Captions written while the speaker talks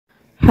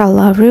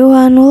Hello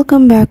everyone,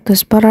 welcome back to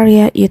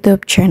Spararia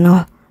YouTube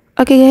channel.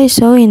 Okay guys,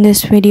 so in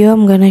this video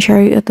I'm gonna show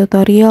you a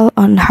tutorial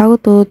on how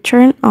to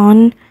turn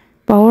on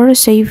power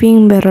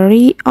saving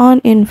battery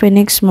on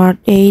Infinix Smart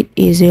 8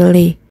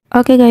 easily.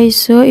 Okay guys,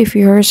 so if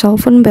your cell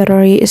phone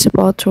battery is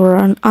about to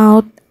run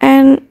out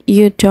and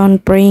you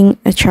don't bring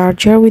a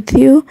charger with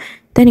you,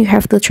 then you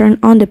have to turn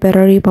on the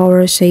battery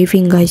power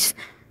saving guys.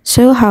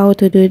 So how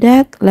to do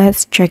that?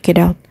 Let's check it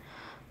out.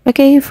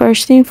 Okay,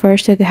 first thing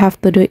first that you have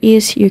to do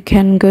is you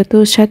can go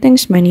to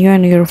settings menu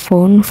on your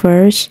phone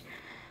first,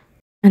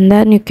 and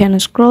then you can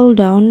scroll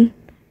down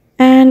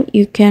and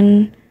you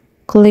can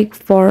click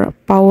for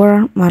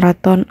power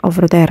marathon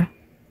over there.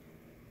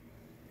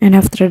 And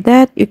after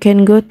that you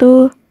can go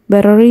to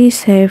battery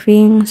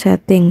saving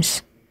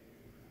settings,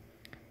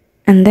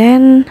 and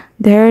then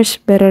there's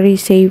battery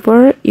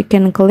saver. You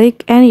can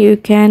click and you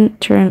can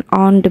turn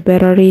on the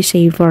battery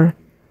saver.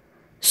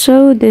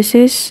 So this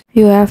is,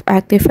 you have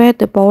activated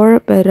the power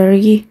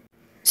battery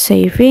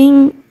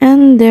saving,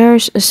 and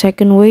there's a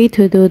second way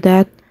to do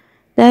that,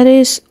 that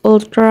is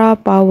ultra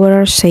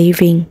power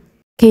saving.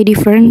 Okay,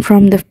 different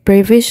from the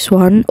previous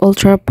one,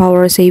 ultra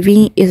power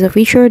saving is a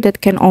feature that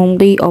can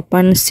only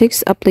open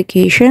 6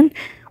 applications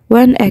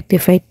when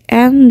activated,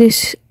 and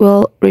this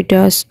will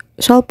reduce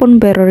cell phone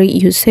battery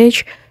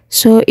usage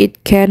so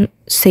it can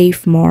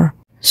save more.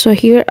 So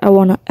here I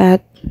want to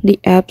add the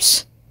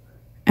apps,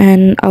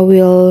 and I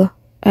will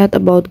add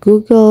about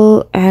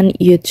Google and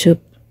YouTube.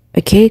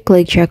 Okay,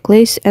 click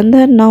checklist, and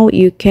then now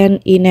you can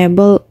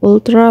enable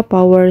ultra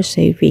power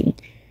saving.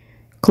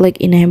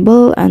 Click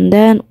enable and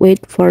then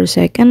wait for a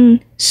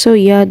second. So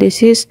yeah,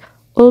 this is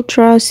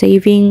ultra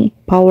saving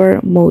power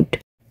mode.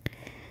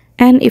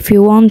 And if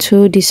you want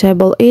to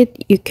disable it,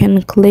 you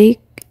can click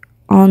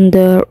on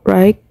the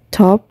right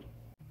top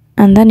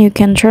and then you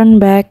can turn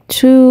back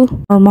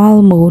to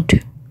normal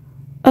mode.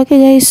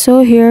 Okay guys,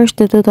 so here's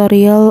the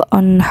tutorial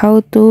on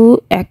how to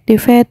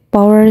activate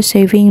power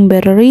saving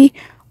battery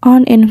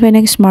on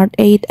Infinix Smart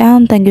 8,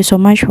 and thank you so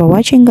much for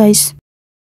watching guys.